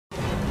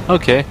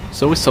Okay,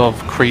 so we still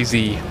have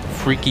crazy,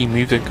 freaky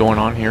music going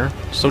on here.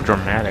 So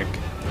dramatic.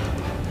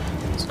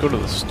 Let's go to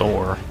the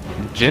store.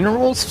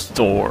 General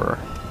store.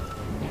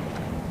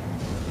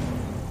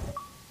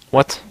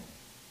 What?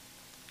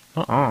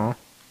 Uh-uh.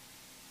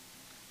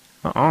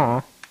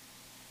 Uh-uh.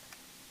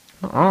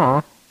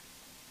 Uh-uh.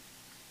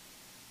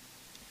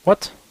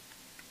 What?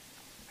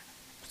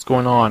 What's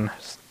going on?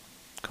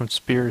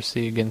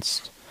 Conspiracy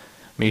against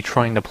me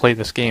trying to play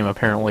this game,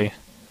 apparently.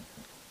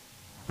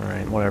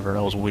 Alright, whatever,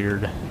 that was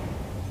weird.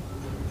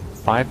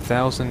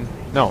 5,000?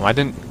 No, I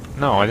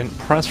didn't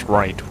press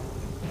right.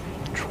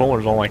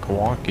 Controller's all like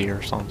wonky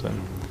or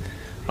something.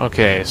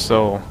 Okay,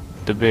 so,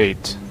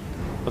 debate.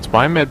 Let's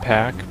buy a med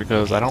pack,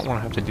 because I don't want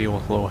to have to deal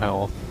with low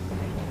health.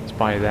 Let's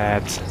buy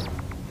that.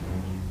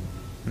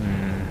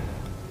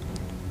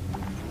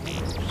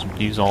 Just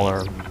use all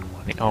our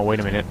money. Oh, wait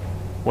a minute.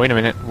 Wait a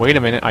minute. Wait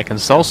a minute. I can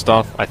sell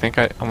stuff. I think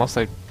unless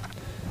I...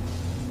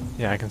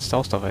 Yeah, I can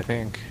sell stuff, I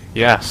think.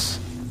 Yes!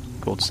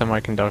 Gold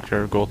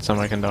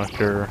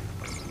semiconductor.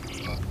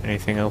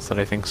 Anything else that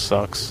I think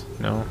sucks?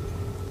 No?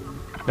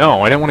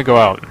 No, I didn't want to go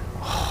out.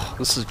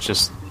 This is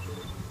just...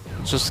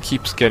 It just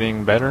keeps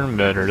getting better and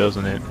better,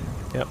 doesn't it?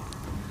 Yep.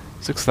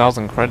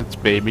 6,000 credits,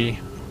 baby.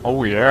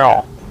 Oh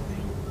yeah!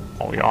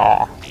 Oh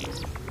yeah!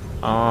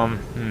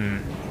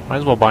 Might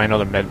as well buy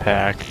another med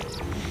pack.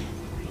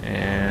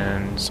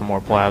 And some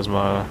more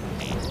plasma.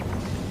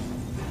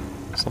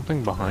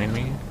 Something behind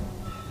me?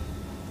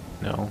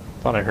 No.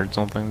 Thought I heard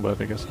something, but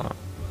I guess not.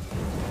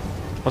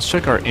 Let's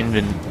check our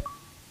invent.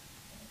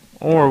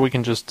 Or we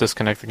can just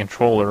disconnect the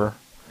controller.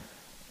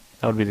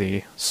 That would be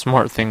the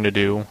smart thing to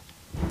do.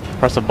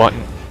 Press a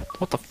button.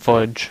 What the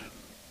fudge?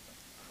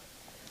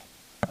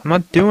 I'm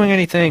not doing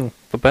anything!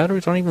 The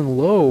batteries aren't even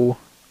low.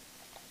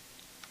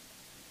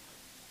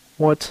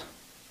 What?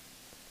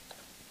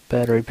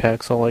 Battery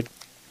packs all like...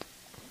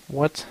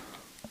 What?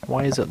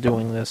 Why is it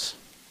doing this?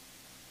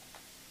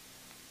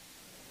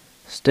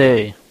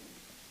 Stay.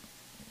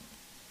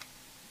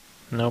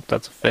 Nope,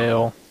 that's a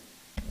fail.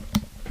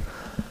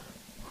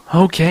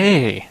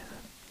 Okay.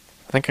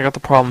 I think I got the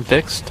problem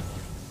fixed.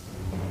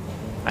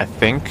 I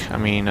think. I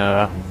mean,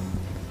 well,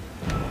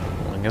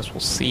 I guess we'll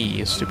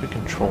see. Stupid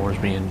controllers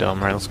being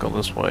dumb. Right, let's go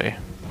this way.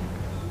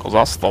 Because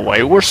that's the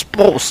way we're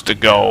supposed to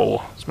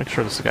go. Let's make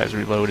sure this guy's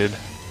reloaded.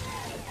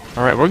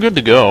 Alright, we're good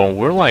to go.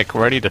 We're, like,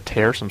 ready to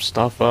tear some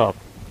stuff up.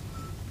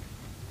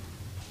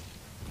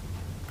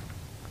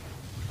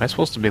 Am I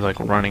supposed to be, like,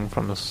 running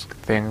from this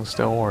thing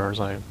still, or is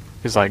I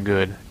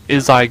good?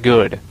 Is I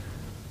good?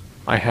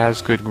 I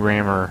has good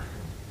grammar.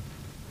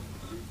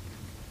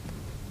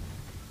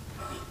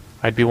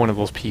 I'd be one of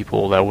those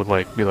people that would,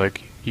 like, be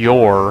like,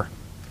 you're...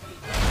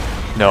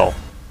 No.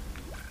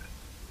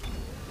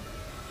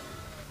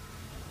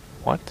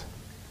 What?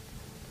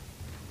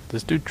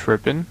 This dude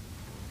tripping?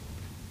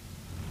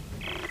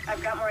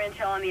 I've got more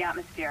intel on the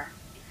atmosphere.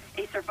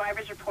 A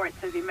survivor's report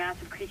says a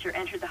massive creature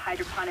entered the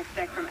hydroponic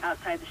deck from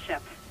outside the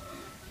ship.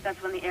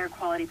 That's when the air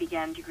quality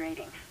began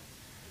degrading.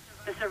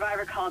 The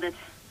survivor called it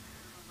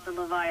the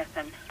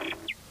Leviathan.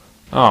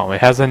 Oh,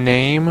 it has a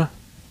name?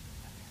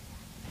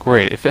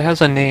 Great. If it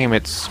has a name,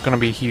 it's gonna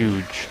be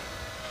huge.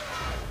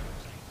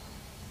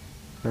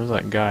 There's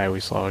that guy we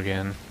saw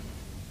again.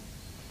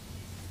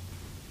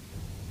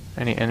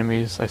 Any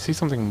enemies? I see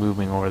something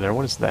moving over there.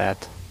 What is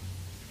that?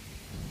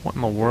 What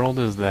in the world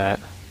is that?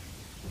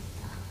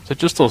 Is it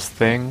just those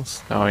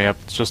things? Oh, yep,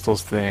 it's just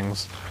those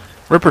things.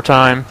 Ripper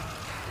time!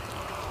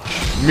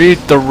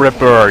 Meet the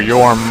Ripper,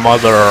 your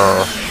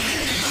mother!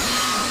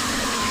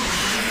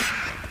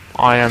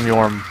 I am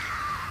your...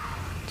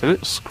 Did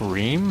it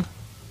scream?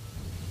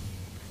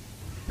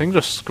 Things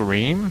just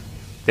scream?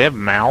 They have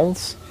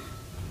mouths?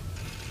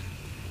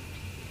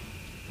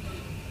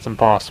 It's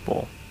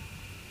impossible.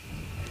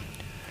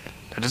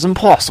 That is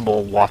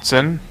impossible,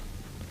 Watson.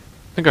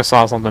 I think I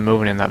saw something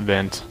moving in that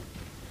vent.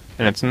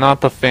 And it's not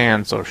the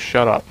fan, so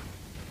shut up.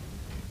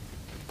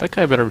 That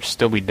guy better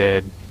still be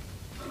dead.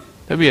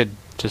 That'd be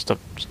just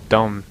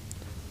dumb...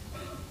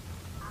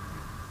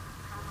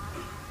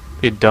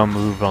 Be a dumb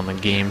move on the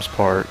game's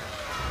part.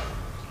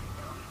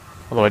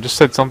 Although I just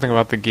said something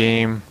about the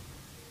game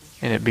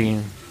and it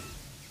being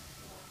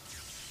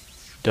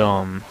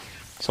dumb.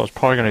 So it's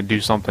probably gonna do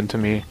something to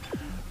me.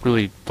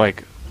 Really,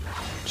 like,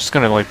 just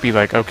gonna, like, be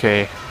like,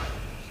 okay.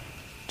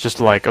 Just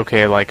like,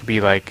 okay, like, be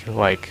like.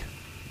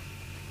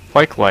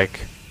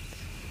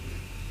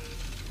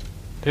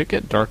 Did it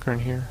get darker in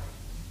here?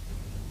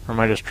 Or am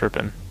I just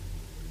tripping?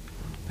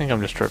 I think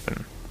I'm just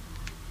tripping.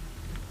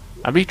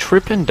 I be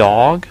tripping,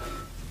 dog?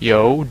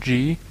 Yo,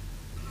 G.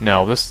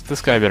 No,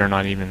 this guy better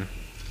not even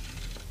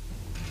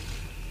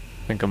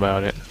think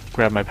about it.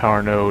 Grab my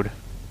power node.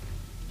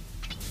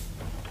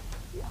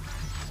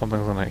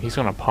 He's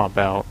gonna pop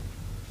out.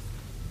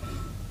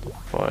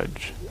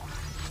 Fudge.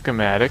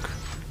 Schematic.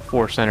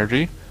 Force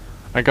energy.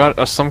 I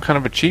got some kind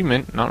of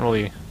achievement. Not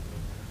really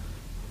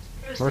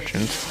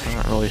merchant. I'm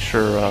not really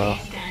sure.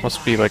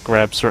 Must be like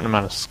grab a certain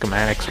amount of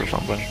schematics or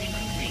something.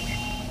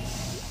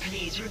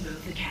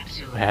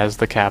 I has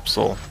the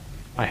capsule.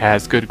 I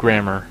has good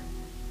grammar.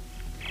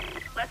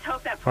 Let's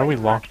hope that Why are we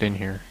poison works. locked in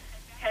here?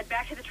 Head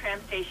back to the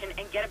tram station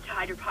and get up to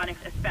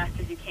hydroponics as fast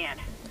as you can.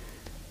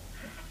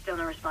 Still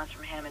no response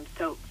from Hammond,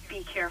 so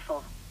be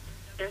careful.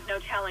 There's no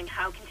telling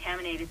how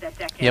contaminated that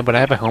deck is. Yeah, but I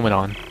have a helmet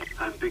on.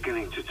 I'm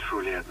beginning to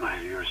truly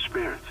admire your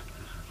spirit,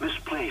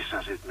 misplaced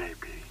as it may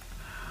be.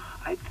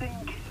 I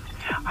think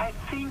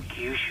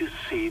you should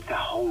see the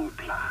whole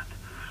plan.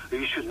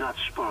 You should not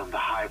spurn the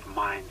hive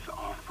mind's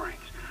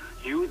offerings.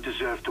 You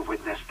deserve to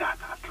witness that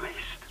at least.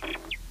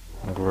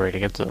 Great, I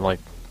get to, like,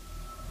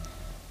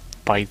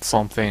 bite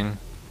something.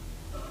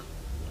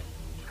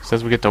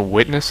 Says we get to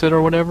witness it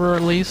or whatever,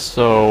 at least,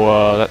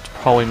 so, that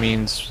probably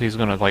means he's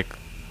gonna, like,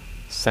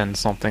 send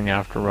something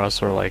after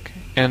us, or, like,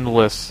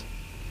 endless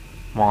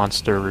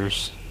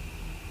monsters.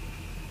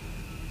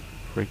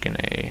 Freaking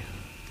A.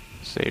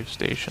 Save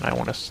station, I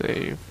wanna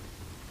save.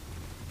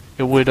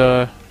 It would,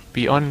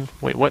 be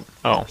wait, what?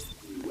 Oh.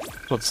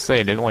 Let's say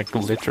it didn't, like,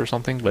 glitch or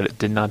something, but it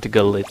did not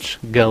glitch.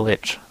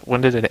 Glitch.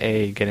 When did an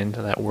A get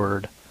into that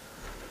word?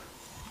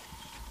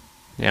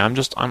 Yeah,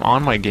 I'm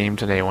on my game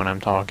today when I'm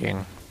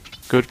talking.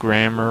 Good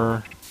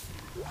grammar.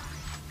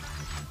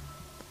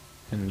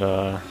 And,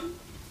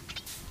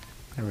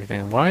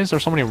 everything. Why is there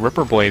so many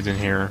Ripper Blades in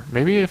here?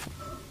 Maybe if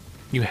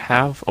you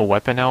have a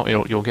weapon out,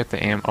 you'll get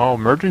the Oh,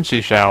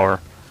 emergency shower.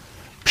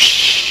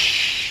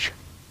 Psh!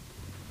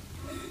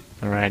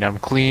 Alright, I'm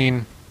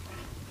clean.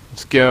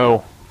 Let's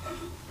go.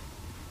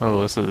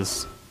 Oh, this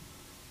is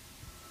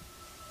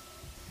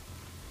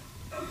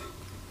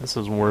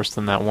worse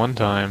than that one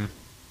time.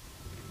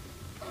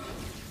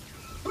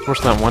 It's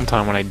worse than that one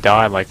time when I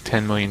died like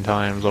 10 million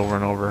times over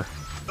and over.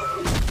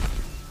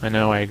 I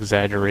know I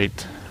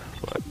exaggerate,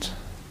 but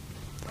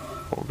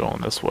we're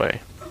going this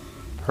way.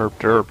 Herp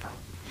derp.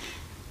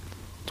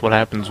 That's what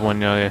happens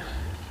when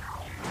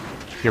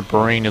your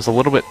brain is a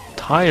little bit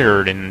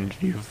tired and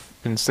you've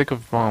been sick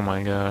of... Oh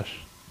my gosh.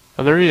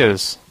 Oh, there he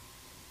is.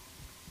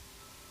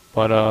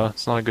 But,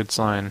 it's not a good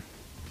sign.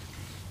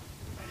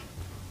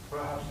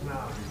 Perhaps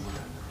now you will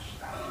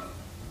understand.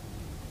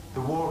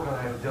 The work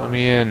I have done Let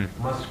me in.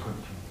 must continue.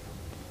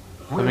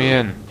 Let me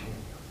in.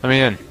 Let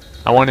me in.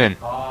 I want in.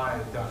 I,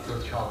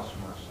 Dr. Charles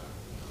Mercer,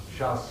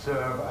 shall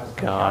serve as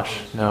the Gosh,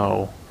 catalyst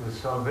no. to the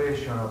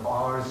salvation of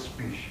our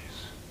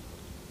species.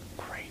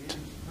 Great.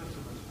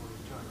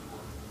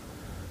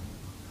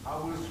 I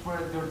will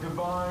spread their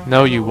divine...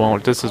 No, you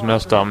won't. This is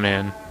messed up,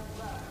 man.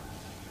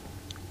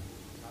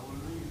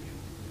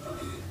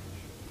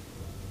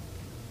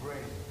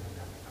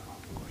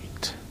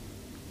 Great.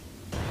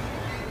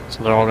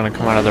 So they're all gonna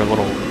come out of their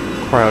little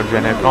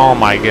cryogenic... Oh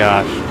my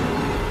gosh.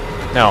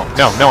 No,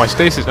 I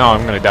stasis... No,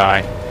 I'm gonna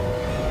die.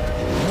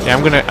 Yeah,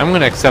 I'm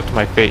gonna accept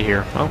my fate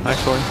here. Oh,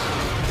 actually.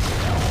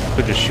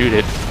 Could just shoot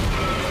it.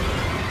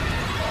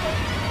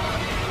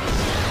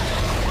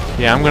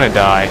 Yeah, I'm gonna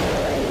die.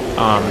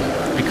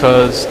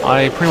 Because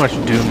I pretty much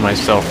doomed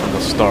myself from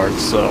the start,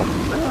 so...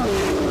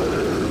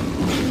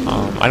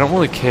 I don't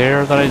really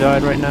care that I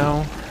died right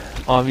now,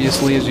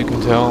 obviously, as you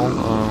can tell.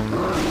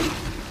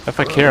 If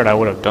I cared, I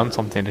would have done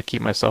something to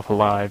keep myself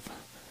alive.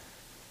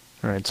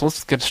 Alright, so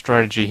let's get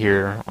strategy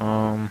here.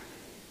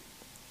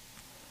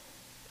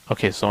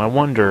 Okay, so I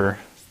wonder...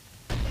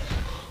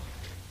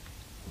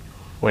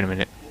 Wait a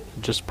minute.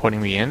 Just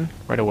putting me in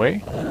right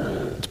away?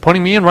 It's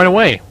putting me in right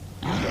away!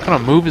 What kind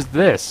of move is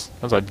this?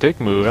 That's a dick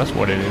move, that's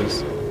what it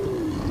is.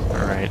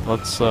 Alright,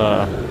 let's,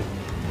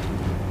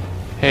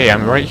 Hey,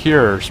 I'm right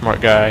here, smart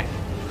guy.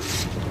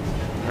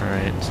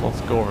 Alright, so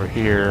let's go over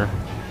here.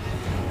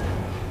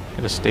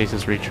 Get a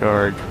stasis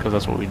recharge, because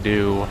that's what we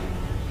do.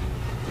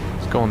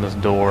 Let's go in this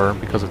door,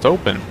 because it's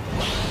open.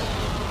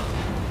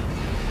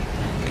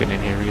 Get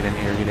in here, get in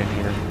here, get in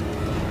here.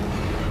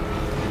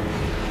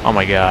 Oh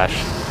my gosh.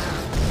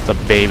 It's a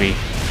baby.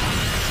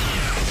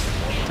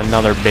 It's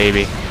another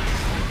baby.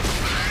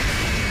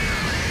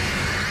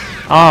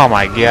 Oh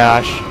my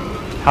gosh.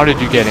 How did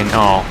you get in?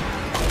 Oh.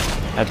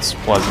 That's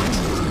pleasant.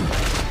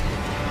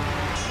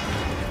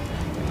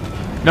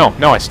 No,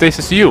 I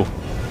stasis you!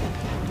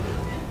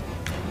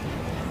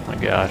 Oh my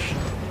gosh.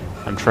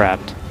 I'm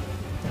trapped.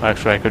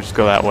 Actually, I could just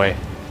go that way.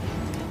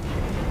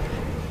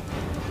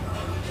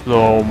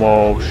 Slow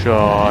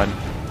motion.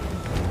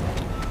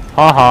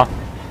 Haha.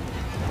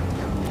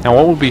 Now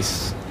what would be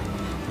sad...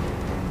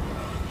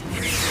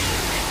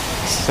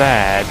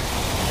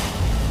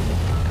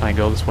 Can I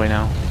go this way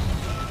now?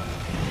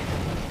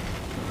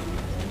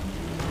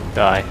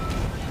 Die.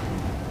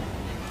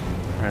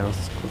 Alright,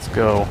 let's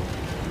go.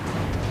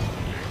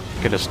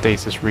 Get a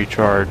stasis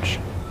recharge.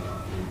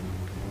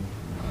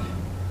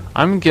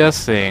 I'm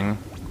guessing...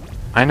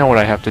 I know what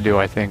I have to do,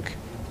 I think.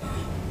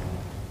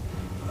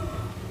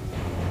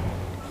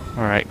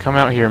 Alright, come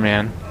out here,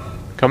 man.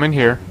 Come in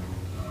here.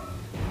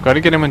 Gotta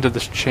get him into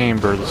this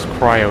chamber, this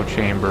cryo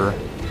chamber.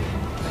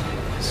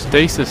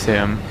 Stasis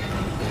him.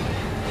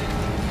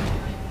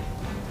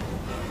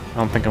 I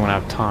don't think I'm gonna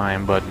have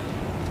time, but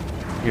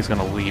he's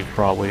gonna leave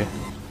probably.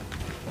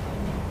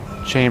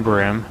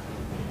 Chamber him.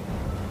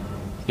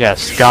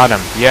 Yes, got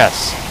him.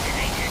 Yes.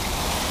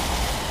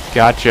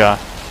 Gotcha.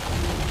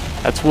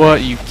 That's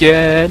what you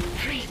get.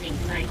 Freezing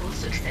cycle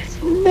successful.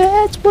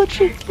 That's what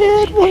you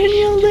get when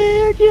you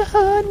let your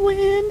heart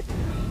win.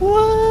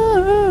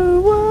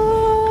 Whoa,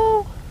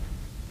 whoa.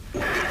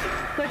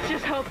 Let's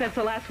just hope that's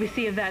the last we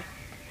see of that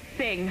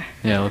thing.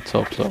 Yeah, let's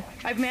hope so.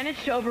 I've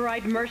managed to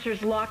override Mercer's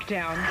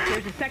lockdown.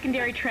 There's a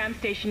secondary tram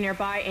station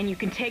nearby, and you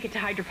can take it to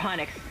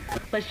hydroponics.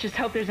 Let's just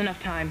hope there's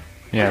enough time.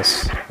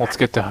 Yes, let's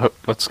get to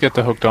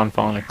hooked on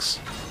phonics.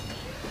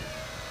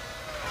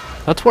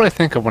 That's what I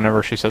think of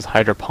whenever she says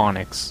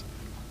hydroponics.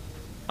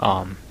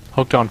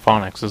 Hooked on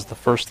phonics is the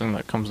first thing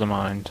that comes to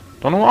mind.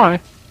 Don't know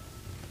why.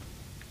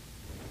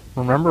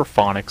 Remember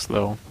phonics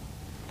though,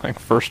 like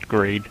first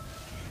grade.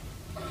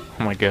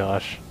 Oh my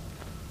gosh.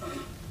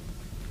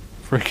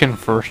 Freaking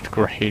first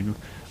grade.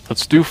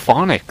 Let's do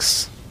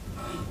phonics.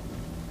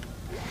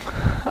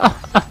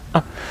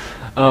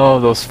 Oh,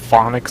 those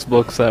phonics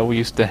books that we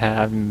used to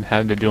have and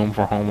had to do them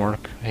for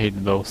homework. I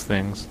hated those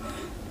things.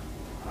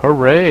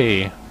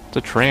 Hooray! It's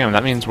a tram.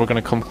 That means we're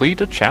gonna complete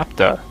a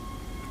chapter.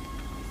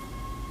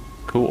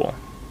 Cool.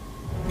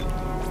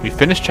 We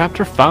finished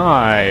chapter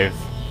 5.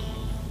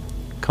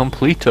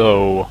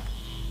 Completo.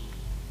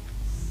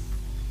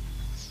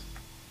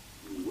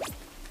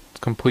 Is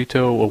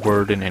completo a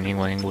word in any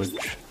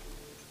language?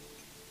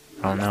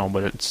 I don't know,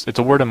 but it's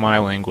a word in my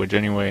language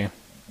anyway.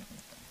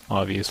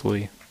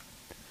 Obviously.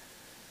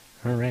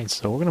 Alright,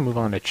 so we're gonna move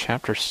on to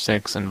chapter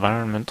 6,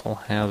 Environmental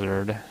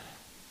Hazard.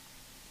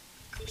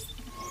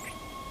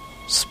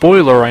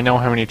 Spoiler, I know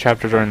how many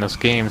chapters are in this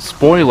game.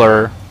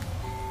 Spoiler,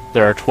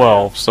 there are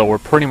 12, so we're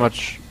pretty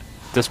much,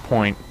 at this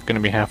point,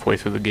 gonna be halfway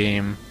through the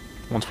game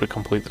once we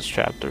complete this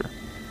chapter.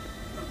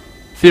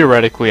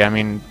 Theoretically, I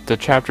mean, the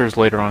chapters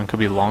later on could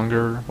be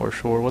longer or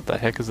shorter. What the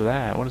heck is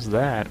that? What is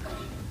that?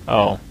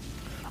 Oh.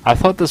 I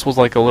thought this was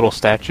like a little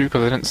statue,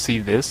 because I didn't see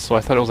this, so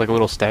I thought it was like a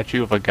little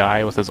statue of a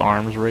guy with his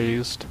arms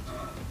raised.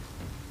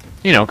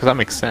 You know, because that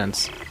makes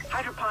sense.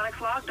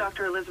 Hydroponics log,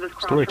 Dr. Elizabeth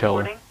Cross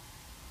Storyteller. reporting.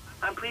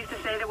 I'm pleased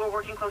to say that we're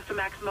working close to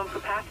maximum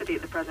capacity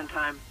at the present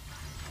time.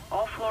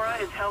 All flora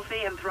is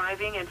healthy and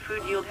thriving, and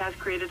food yield has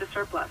created a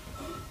surplus.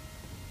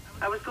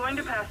 I was going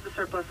to pass the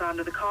surplus on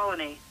to the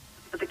colony,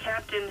 but the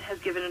captain has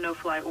given a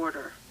no-fly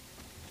order.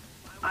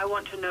 I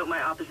want to note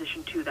my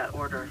opposition to that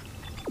order.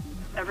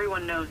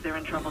 Everyone knows they're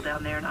in trouble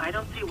down there, and I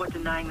don't see what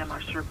denying them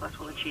our surplus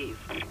will achieve.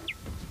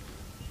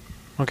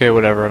 Okay,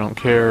 whatever, I don't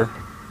care.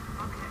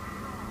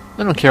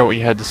 I don't care what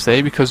you had to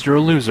say, because you're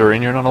a loser,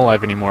 and you're not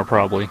alive anymore,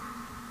 probably.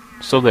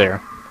 So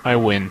there. I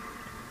win.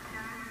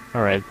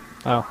 Alright.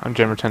 Oh, I'm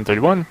Jammer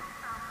 1031.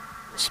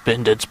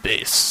 Spin Dead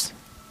Space.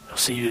 I'll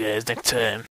see you guys next time.